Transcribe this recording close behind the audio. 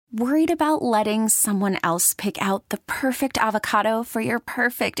Worried about letting someone else pick out the perfect avocado for your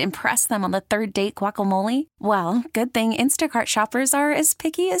perfect impress them on the third date guacamole? Well, good thing Instacart shoppers are as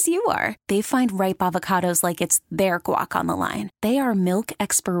picky as you are. They find ripe avocados like it's their guac on the line. They are milk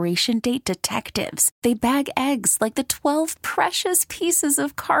expiration date detectives. They bag eggs like the 12 precious pieces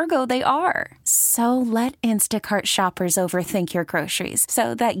of cargo they are. So let Instacart shoppers overthink your groceries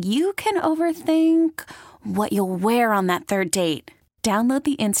so that you can overthink what you'll wear on that third date. Download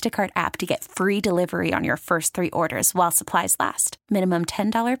the Instacart app to get free delivery on your first 3 orders while supplies last. Minimum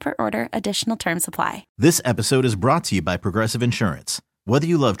 $10 per order. Additional terms apply. This episode is brought to you by Progressive Insurance. Whether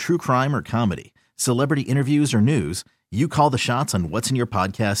you love true crime or comedy, celebrity interviews or news, you call the shots on what's in your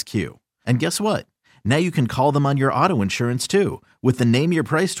podcast queue. And guess what? Now you can call them on your auto insurance too with the Name Your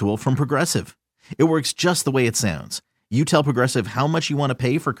Price tool from Progressive. It works just the way it sounds. You tell Progressive how much you want to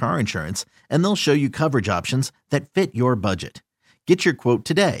pay for car insurance, and they'll show you coverage options that fit your budget. Get your quote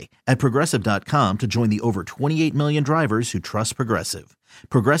today at Progressive.com to join the over 28 million drivers who trust Progressive.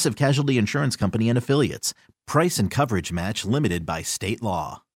 Progressive Casualty Insurance Company and Affiliates. Price and coverage match limited by state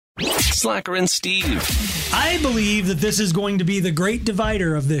law. Slacker and Steve. I believe that this is going to be the great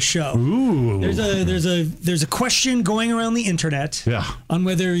divider of this show. Ooh. There's a question going around the internet on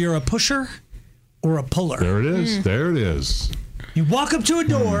whether you're a pusher or a puller. There it is. There it is. You walk up to a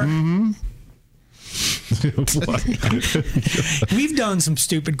door. Mm-hmm. We've done some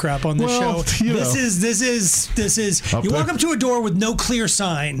stupid crap on this show. This is. You walk up to a door with no clear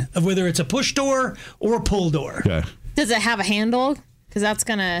sign of whether it's a push door or a pull door. Okay. Does it have a handle? Because that's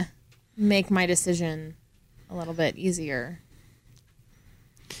gonna make my decision a little bit easier.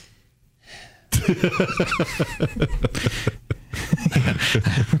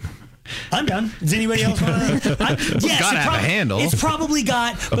 I'm done. Does anybody else want to? Yes, gotta have a handle. It's probably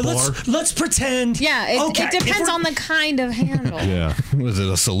got, but let's pretend. Yeah, it depends on the kind of handle. Yeah. Was it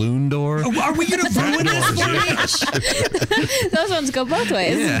a saloon door? Are we going to ruin this for me? Those ones go both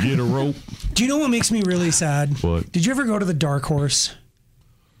ways. Yeah. Get a rope. Do you know what makes me really sad? What? Did you ever go to the Dark Horse?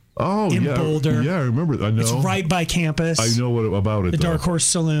 Oh, in yeah. Boulder. Yeah, I remember. I know. It's right by campus. I know what about it. The Dark Horse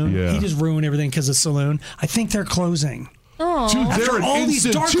Saloon. Yeah. He just ruined everything because of Saloon. I think they're closing. Dude, After all these,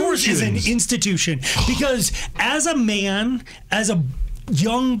 Dark Horse is an institution. Because as a man, as a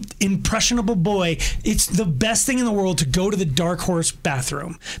young, impressionable boy, it's the best thing in the world to go to the Dark Horse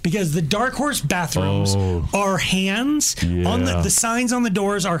bathroom. Because the Dark Horse bathrooms are hands. Yeah. On the signs on the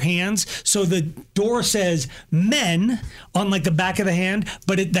doors are hands. So the door says men on like the back of the hand,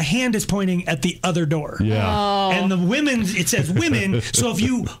 but the hand is pointing at the other door. Yeah. And the women, it says women. So if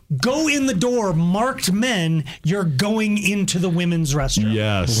you go in the door marked men, you're going into the women's restroom.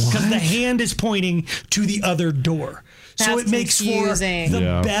 Yes. Because the hand is pointing to the other door. So That's it makes confusing. for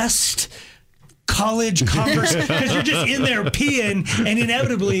the best college conversation because you're just in there peeing, and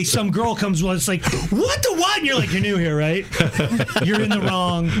inevitably some girl comes and it's like, what the what? And you're like, you're new here, right? You're in the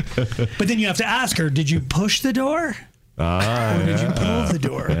wrong. But then you have to ask her, did you push the door? Or did you pull the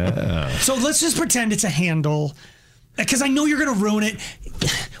door? Yeah. So let's just pretend it's a handle. Because I know you're going to ruin it.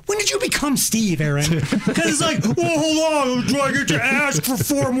 When did you become Steve, Aaron? Because it's like, oh, hold on. Do I get to ask for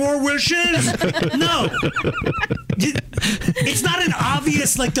 4 more wishes? No. It's not an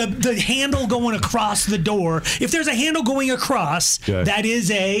obvious, like the handle going across the door. If there's a handle going across, that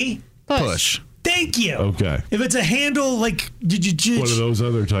is a push. Thank you. Okay. If it's a handle, like, did you one of those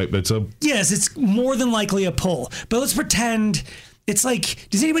other type, that's a... Yes, it's more than likely a pull. But let's pretend... It's like,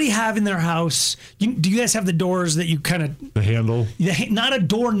 does anybody have in their house, do you guys have the doors that you kind of... The handle? Not a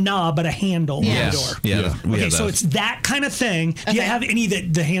door knob, but a handle Yes. on the door. Yeah. Okay, so it's that kind of thing. Do you have any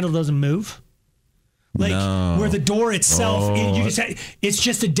that the handle doesn't move? Like where the door itself, it's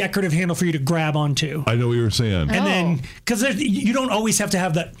just a decorative handle for you to grab onto. I know what you were saying. And then, because you don't always have to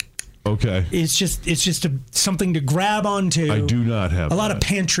have that... Okay. It's just something to grab onto. I do not have a lot of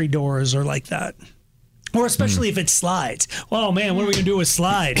pantry doors are like that. Or especially if it slides. Oh, man, what are we going to do with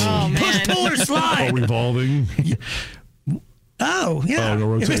slide? Push, pull, or slide. Oh, revolving? Oh, yeah. Oh,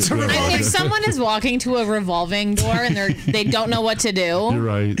 no, If someone is walking to a revolving door and they don't know what to do. You're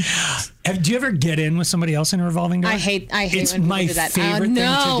right. Do you ever get in with somebody else in a revolving door? I hate it's when people my do that. favorite thing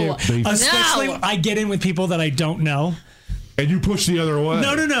to do. Especially I get in with people that I don't know. And you push the other way.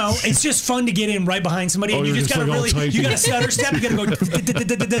 No. It's just fun to get in right behind somebody, and you just gotta you gotta stutter step. You gotta go because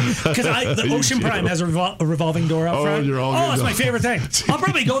the Ocean Prime has a revolving door out front. It's my favorite thing. I'll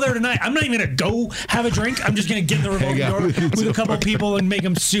probably go there tonight. I'm not even gonna go have a drink. I'm just gonna get in the revolving door with a couple people and make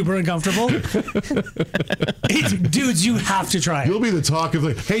them super uncomfortable. Dudes, you have to try it. You'll be the talk of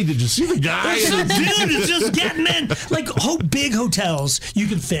like, hey, did you see the guy? Dude is just getting in. Like big hotels, you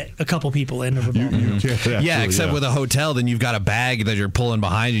can fit a couple people in a revolving door. Except with a hotel, then you've got a bag that you're pulling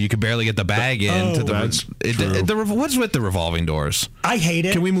behind you. You could barely get the bag in. What's with the revolving doors? I hate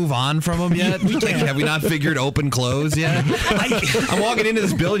it. Can we move on from them yet? Have we not figured open close yet? I'm walking into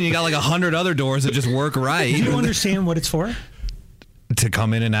this building. You got like 100 other doors that just work right. Do you understand what it's for? To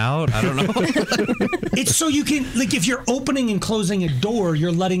come in and out? I don't know. It's so you can, like, if you're opening and closing a door,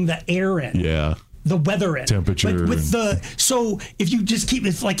 you're letting the air in. Yeah. The weather in. Temperature. So if you just keep,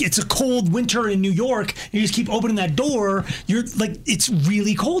 it's a cold winter in New York, and you just keep opening that door, you're like, it's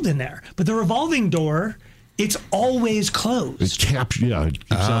really cold in there. But the revolving door, it's always closed. It keeps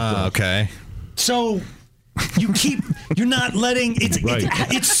okay. So you're not letting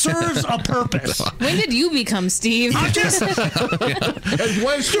it serves a purpose. When did you become Steve? I'm just the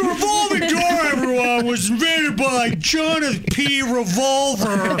revolving door, everyone, was invented by Jonathan P.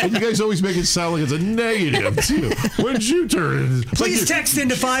 Revolver. And you guys always make it sound like it's a negative too. When'd you turn? Please text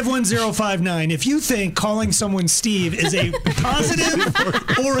into 51059 if you think calling someone Steve is a positive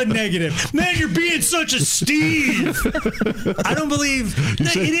or a negative. Man, you're being such a Steve. I don't believe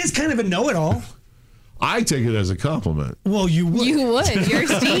it is kind of a know-it-all. I take it as a compliment. Well, you would. You would. You're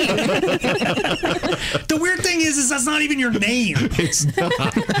Steve. The weird thing is that's not even your name. It's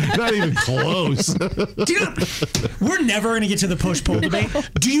not even close. We're never going to get to the push-pull debate.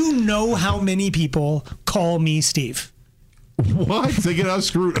 Do you know how many people call me Steve? What? Thinking I was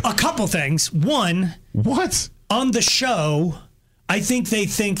screwed. A couple things. One. What? On the show, I think they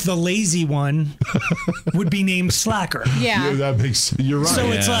think the lazy one would be named Slacker. Yeah. That makes, you're right.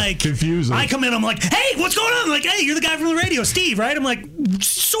 So it's like confusing. I come in, I'm like, hey, what's going on? Like, hey, you're the guy from the radio, Steve, right? I'm like,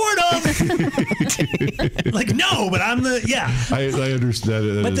 sort of. Like, no, but I'm the I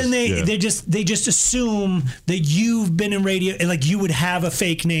understand. But then they just assume that you've been in radio and like you would have a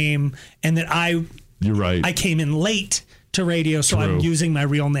fake name and that you're right. I came in late to radio, so True. I'm using my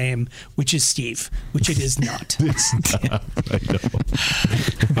real name, which is Steve, which it is not. It's not. I know.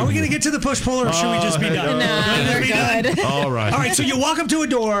 Are we going to get to the push-pull, or should we just be done? No, we're good. All right. All right, so you walk up to a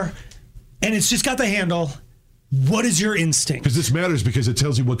door, and it's just got the handle. What is your instinct? Because this matters because it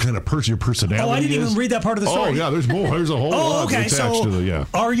tells you what kind of person your personality is. Oh, I didn't even read that part of the story. Oh, yeah, there's more. There's a whole lot okay. attached to the,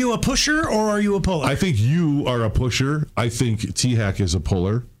 Are you a pusher or are you a puller? I think you are a pusher. I think T-Hack is a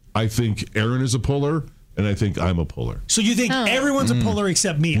puller. I think Aaron is a puller. And I think I'm a puller. So you think everyone's a puller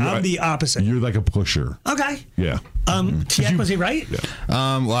except me? I'm the opposite. You're like a pusher. Okay. Yeah. T-Hack, was he right? Yeah.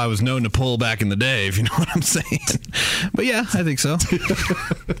 Well, I was known to pull back in the day, if you know what I'm saying. But yeah, I think so.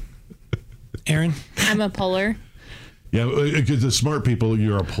 Aaron? I'm a puller. Yeah, because the smart people,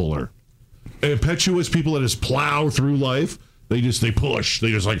 you're a puller. Impetuous people that just plow through life, they push.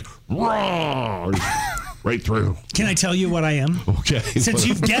 They just like, raw, right through. Can I tell you what I am? Okay. Since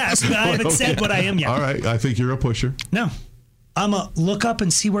you've guessed, but I haven't said what I am yet. All right. I think you're a pusher. No. I'm a look up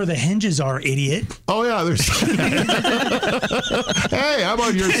and see where the hinges are, idiot. Oh, yeah. There's. Hey, I'm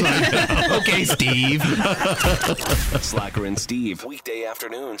on your side now. Okay, Steve. Slacker and Steve, weekday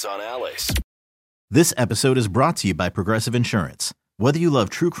afternoons on Alice. This episode is brought to you by Progressive Insurance. Whether you love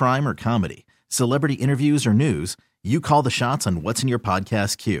true crime or comedy, celebrity interviews or news, you call the shots on what's in your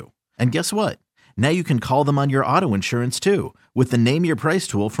podcast queue. And guess what? Now you can call them on your auto insurance too with the Name Your Price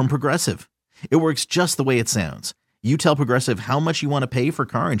tool from Progressive. It works just the way it sounds. You tell Progressive how much you want to pay for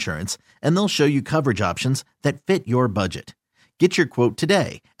car insurance, and they'll show you coverage options that fit your budget. Get your quote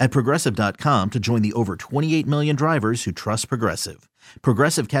today at Progressive.com to join the over 28 million drivers who trust Progressive.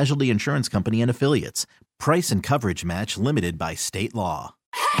 Progressive Casualty Insurance Company and Affiliates. Price and coverage match limited by state law.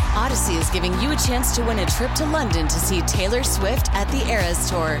 Odyssey is giving you a chance to win a trip to London to see Taylor Swift at the Eras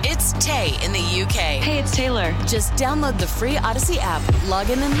Tour. It's Tay in the UK. Hey, it's Taylor. Just download the free Odyssey app, log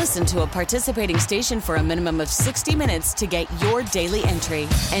in and listen to a participating station for a minimum of 60 minutes to get your daily entry.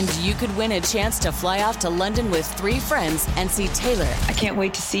 And you could win a chance to fly off to London with 3 friends and see Taylor. I can't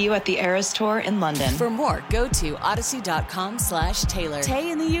wait to see you at the Eras Tour in London. For more, go to odyssey.com/Taylor. Tay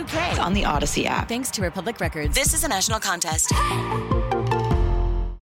in the UK. It's on the Odyssey app. Thanks to Republic Records. This is a national contest.